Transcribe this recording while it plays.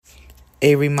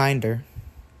A reminder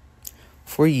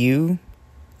for you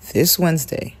this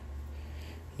Wednesday,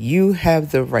 you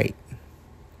have the right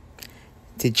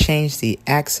to change the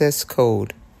access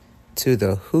code to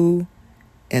the who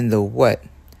and the what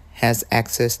has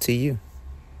access to you.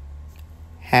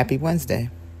 Happy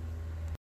Wednesday.